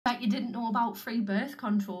like you didn't know about free birth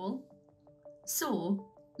control. So,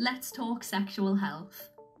 let's talk sexual health.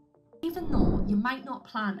 Even though you might not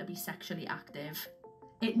plan to be sexually active,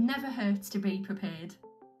 it never hurts to be prepared.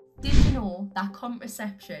 Did you know that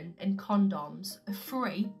contraception and condoms are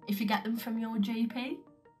free if you get them from your GP?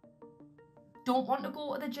 Don't want to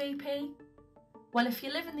go to the GP? Well, if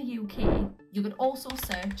you live in the UK, you can also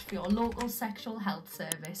search for your local sexual health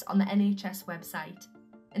service on the NHS website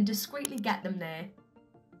and discreetly get them there.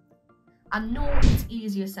 I know it's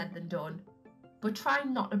easier said than done, but try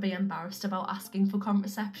not to be embarrassed about asking for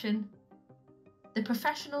contraception. The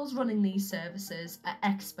professionals running these services are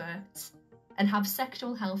experts and have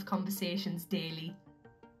sexual health conversations daily.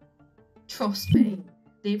 Trust me,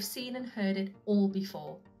 they've seen and heard it all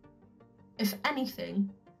before. If anything,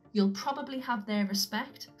 you'll probably have their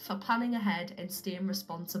respect for planning ahead and staying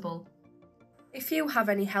responsible. If you have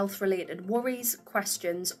any health-related worries,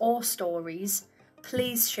 questions or stories,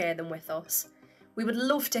 please share them with us. We would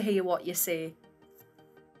love to hear what you say.